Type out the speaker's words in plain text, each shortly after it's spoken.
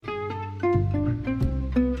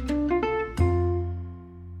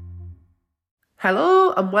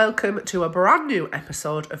Hello and welcome to a brand new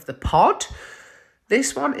episode of the pod.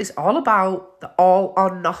 This one is all about the all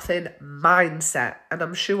or nothing mindset, and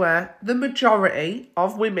I'm sure the majority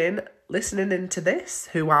of women listening into this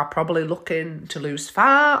who are probably looking to lose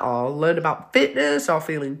fat or learn about fitness or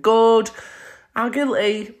feeling good are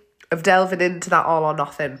guilty of delving into that all or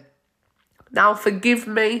nothing. Now, forgive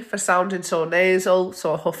me for sounding so nasal,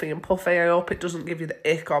 so huffy and puffy. I hope it doesn't give you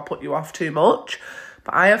the ick or put you off too much.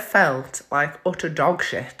 But I have felt like utter dog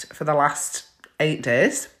shit for the last 8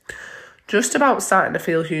 days. Just about starting to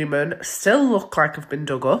feel human, still look like I've been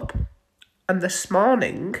dug up. And this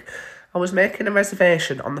morning, I was making a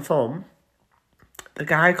reservation on the phone. The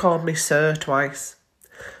guy called me sir twice.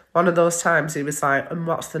 One of those times he was like, and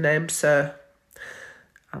what's the name, sir?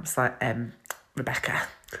 I was like, Rebecca.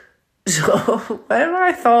 So where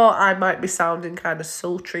I thought I might be sounding kind of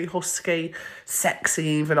sultry, husky, sexy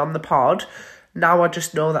even on the pod, now I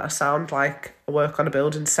just know that I sound like I work on a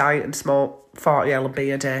building site and smoke 40 L&B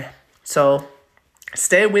a day. So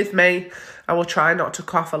stay with me. I will try not to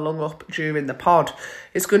cough a lung up during the pod.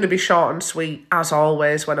 It's going to be short and sweet, as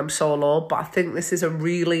always, when I'm solo, but I think this is a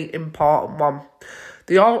really important one.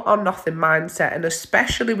 The all or nothing mindset, and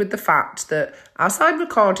especially with the fact that as I'm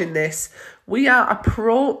recording this, we are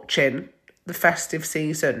approaching the festive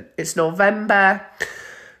season. It's November.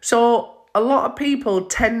 So a lot of people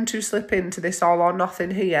tend to slip into this all or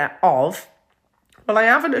nothing here of, well, I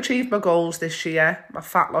haven't achieved my goals this year, my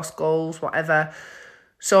fat loss goals, whatever.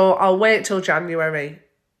 So I'll wait till January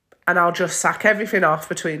and I'll just sack everything off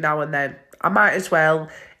between now and then. I might as well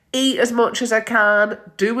eat as much as I can,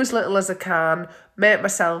 do as little as I can, make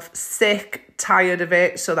myself sick, tired of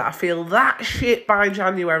it so that I feel that shit by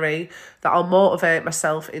January that I'll motivate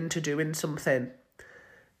myself into doing something.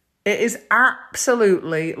 It is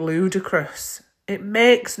absolutely ludicrous. It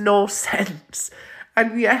makes no sense.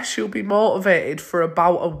 And yes, you'll be motivated for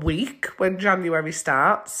about a week when January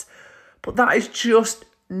starts, but that is just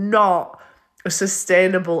not a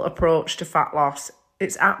sustainable approach to fat loss.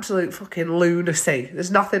 It's absolute fucking lunacy.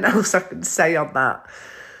 There's nothing else I can say on that.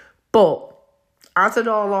 But as an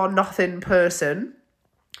all or nothing person,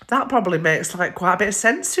 that probably makes like quite a bit of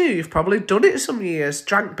sense to you. You've probably done it some years,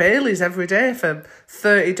 drank Baileys every day for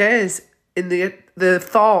 30 days in the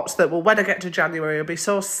thoughts that, well, when I get to January, I'll be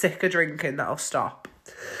so sick of drinking that I'll stop.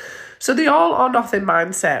 So the all or nothing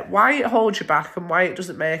mindset, why it holds you back and why it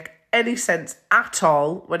doesn't make any sense at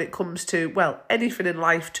all when it comes to, well, anything in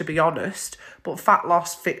life, to be honest, but fat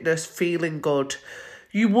loss, fitness, feeling good.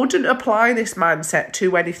 You wouldn't apply this mindset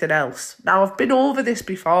to anything else. Now, I've been over this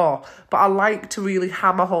before, but I like to really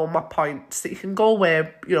hammer home my points that you can go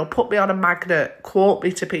away, put me on a magnet, quote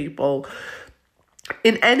me to people.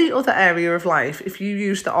 In any other area of life, if you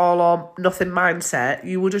use the all or nothing mindset,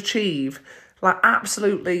 you would achieve like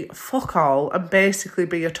absolutely fuck all and basically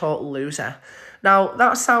be a total loser. Now,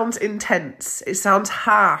 that sounds intense. It sounds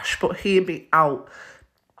harsh, but hear me out.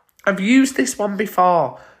 I've used this one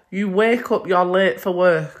before. You wake up, you're late for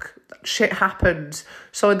work, shit happens.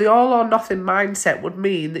 So the all or nothing mindset would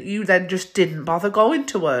mean that you then just didn't bother going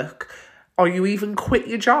to work, or you even quit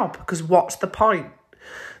your job, because what's the point?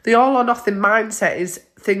 The all or nothing mindset is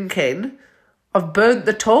thinking, I've burnt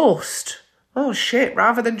the toast. Oh shit,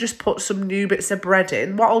 rather than just put some new bits of bread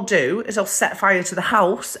in, what I'll do is I'll set fire to the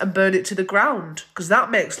house and burn it to the ground, because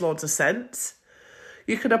that makes loads of sense.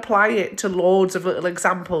 You can apply it to loads of little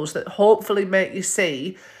examples that hopefully make you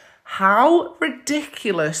see how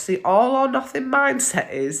ridiculous the all or nothing mindset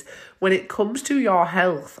is when it comes to your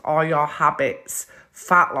health or your habits,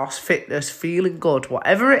 fat loss, fitness, feeling good,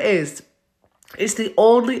 whatever it is. It's the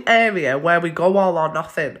only area where we go all or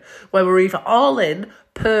nothing, where we're either all in,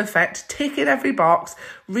 perfect, ticking every box,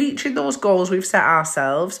 reaching those goals we've set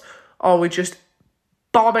ourselves, or we just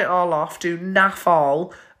bomb it all off, do naff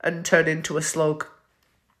all, and turn into a slug.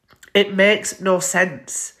 It makes no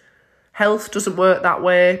sense. Health doesn't work that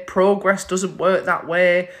way. Progress doesn't work that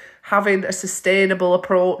way. Having a sustainable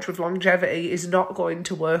approach with longevity is not going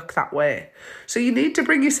to work that way. So you need to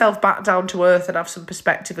bring yourself back down to earth and have some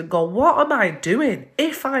perspective and go, what am I doing?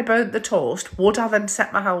 If I burnt the toast, would I then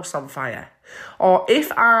set my house on fire? Or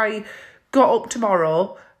if I got up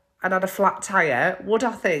tomorrow and had a flat tyre, would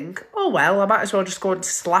I think, oh well, I might as well just go and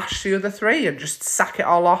slash the other 3 and just sack it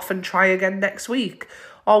all off and try again next week?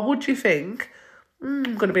 Or would you think, I'm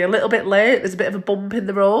going to be a little bit late, there's a bit of a bump in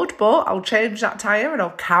the road, but I'll change that tyre and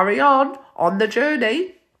I'll carry on the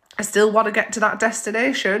journey. I still want to get to that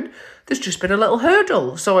destination. There's just been a little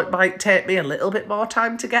hurdle, so it might take me a little bit more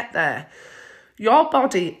time to get there. Your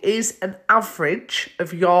body is an average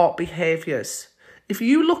of your behaviours. if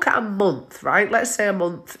you look at a month, right? Let's say a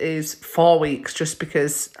month is 4 weeks, just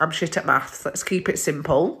because I'm shit at maths. Let's keep it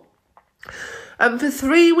simple. And for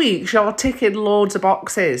 3 weeks, you're ticking loads of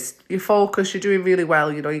boxes. You focus, you're doing really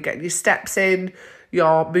well. You know, you're getting your steps in,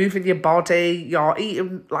 you're moving your body, you're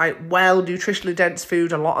eating like well, nutritionally dense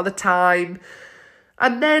food a lot of the time.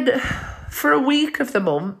 And then for a week of the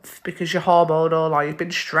month, because you're hormonal or you've been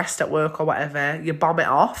stressed at work or whatever, you bomb it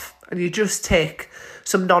off and you just tick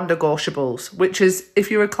some non-negotiables, which is, if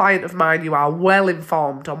you're a client of mine, you are well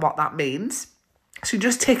informed on what that means. So you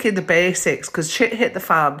just tick in the basics because shit hit the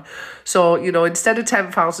fan. So, you know, instead of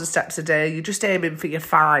 10,000 steps a day, you're just aiming for your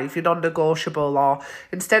 5, you're non-negotiable. Or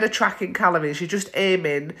instead of tracking calories, you're just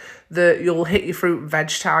aiming that you'll hit your fruit and veg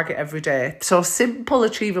target every day. So simple,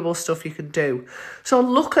 achievable stuff you can do. So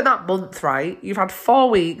look at that month, right? You've had 4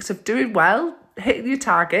 weeks of doing well, hitting your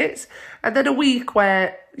targets, and then a week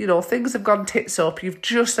where, you know, things have gone tits up, you've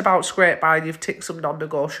just about scraped by and you've ticked some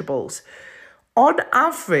non-negotiables. On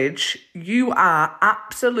average, you are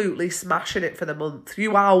absolutely smashing it for the month.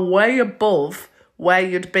 You are way above where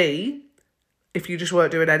you'd be if you just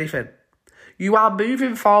weren't doing anything. You are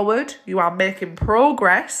moving forward. You are making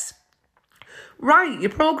progress. Right, your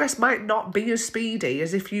progress might not be as speedy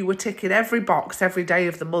as if you were ticking every box every day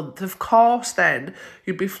of the month. Of course, then,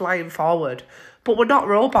 you'd be flying forward. But we're not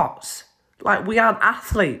robots. Like, we aren't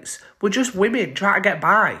athletes. We're just women trying to get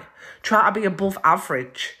by, trying to be above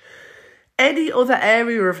average. Any other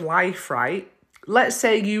area of life, right? Let's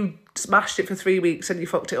say you smashed it for 3 weeks and you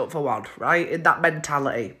fucked it up for 1, right? In that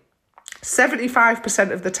mentality.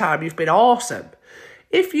 75% of the time, you've been awesome.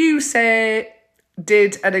 If you, say,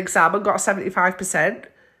 did an exam and got 75%,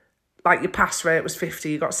 like your pass rate was 50,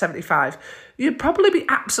 you got 75, you'd probably be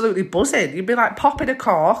absolutely buzzing. You'd be like popping a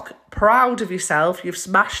cork, proud of yourself, you've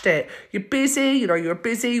smashed it. You're busy, you know, you're a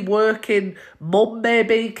busy working mum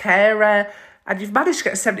maybe, carer, and you've managed to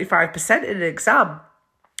get 75% in an exam.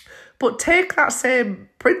 But take that same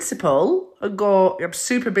principle and go, I'm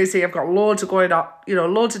super busy, I've got loads of going on, you know,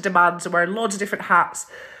 loads of demands, I'm wearing loads of different hats.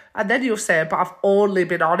 And then you'll say, but I've only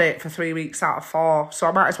been on it for 3 weeks out of 4, so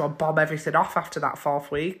I might as well bomb everything off after that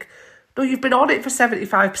 4th week. No, you've been on it for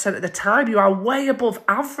 75% of the time. You are way above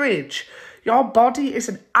average. Your body is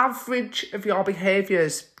an average of your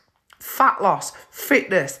behaviours. Fat loss,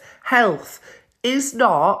 fitness, health is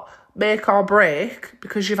not make or break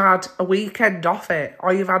because you've had a weekend off it,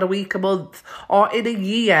 or you've had a week a month, or in a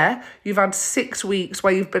year you've had 6 weeks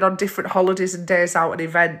where you've been on different holidays and days out and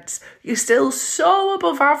events. You're still so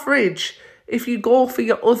above average if you go for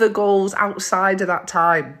your other goals outside of that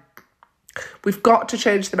time. We've got to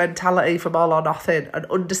change the mentality from all or nothing and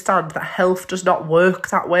understand that health does not work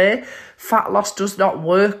that way. Fat loss does not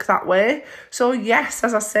work that way. So yes,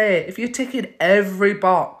 as I say, if you're ticking every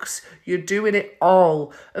box, you're doing it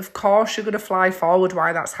all, of course you're going to fly forward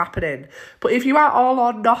while that's happening. But if you are all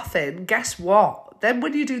or nothing, guess what? Then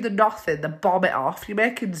when you do the nothing, the bomb it off, you're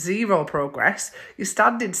making zero progress. You're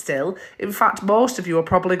standing still. In fact, most of you are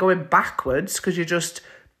probably going backwards because you're just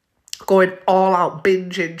going all out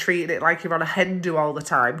binging, treating it like you're on a hen do all the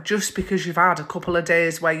time, just because you've had a couple of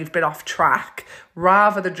days where you've been off track,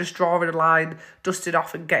 rather than just drawing a line, dusting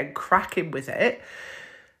off and getting cracking with it.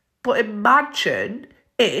 But imagine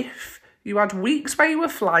if you had weeks where you were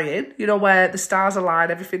flying, you know, where the stars align,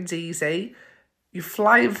 everything's easy, you're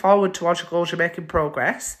flying forward towards your goals, you're making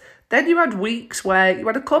progress. Then you had weeks where you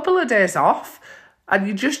had a couple of days off and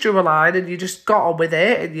you just drew a line and you just got on with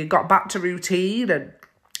it and you got back to routine and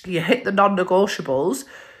you hit the non-negotiables.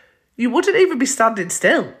 You wouldn't even be standing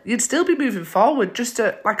still. You'd still be moving forward, just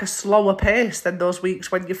at like a slower pace than those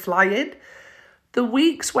weeks when you're flying. The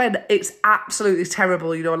weeks when it's absolutely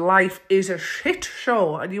terrible, you know, life is a shit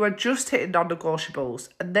show and you are just hitting non-negotiables,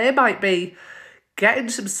 and they might be getting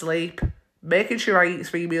some sleep, making sure I eat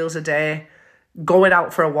 3 meals a day, going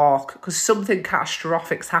out for a walk because something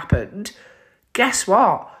catastrophic's happened. Guess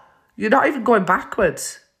what? You're not even going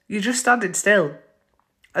backwards. You're just standing still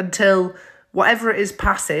until whatever it is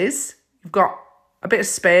passes. You've got a bit of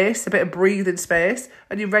space, a bit of breathing space,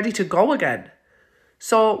 and you're ready to go again.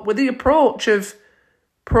 So with the approach of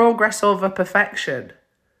progress over perfection,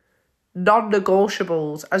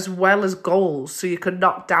 non-negotiables as well as goals, so you can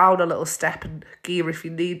knock down a little step and gear if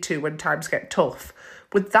you need to when times get tough.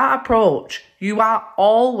 With that approach, you are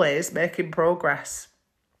always making progress.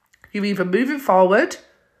 You're either moving forward,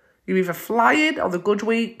 you're either flying on the good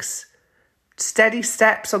weeks, steady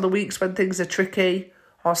steps on the weeks when things are tricky,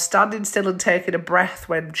 or standing still and taking a breath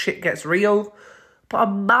when shit gets real. But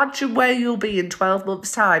imagine where you'll be in 12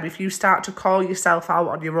 months' time if you start to call yourself out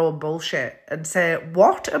on your own bullshit and say,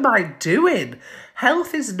 what am I doing?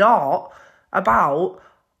 Health is not about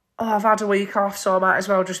oh, I've had a week off, so I might as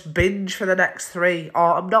well just binge for the next 3.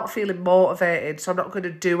 Or I'm not feeling motivated, so I'm not going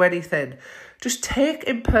to do anything. Just take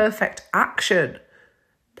imperfect action.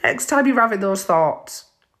 Next time you're having those thoughts,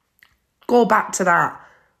 go back to that.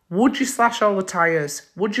 Would you slash all the tyres?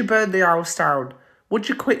 Would you burn the house down? Would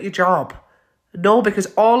you quit your job? No, because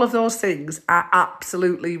all of those things are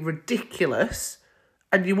absolutely ridiculous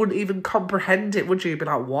and you wouldn't even comprehend it, would you? You'd be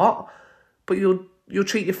like, what? But you'll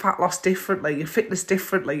treat your fat loss differently, your fitness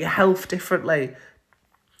differently, your health differently.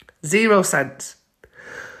 0 sense.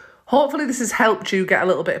 Hopefully this has helped you get a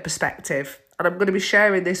little bit of perspective. And I'm going to be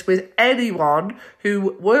sharing this with anyone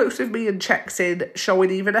who works with me and checks in,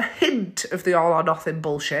 showing even a hint of the all or nothing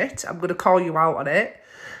bullshit. I'm going to call you out on it.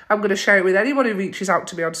 I'm going to share it with anyone who reaches out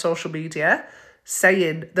to me on social media,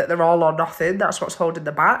 saying that they're all or nothing. That's what's holding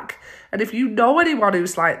them back. And if you know anyone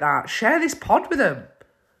who's like that, share this pod with them.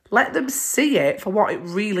 Let them see it for what it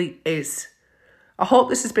really is. I hope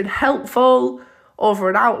this has been helpful. Over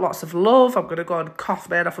and out, lots of love. I'm going to go and cough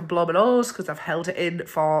my head off and blow my nose because I've held it in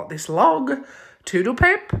for this long. Toodle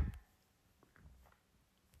pip.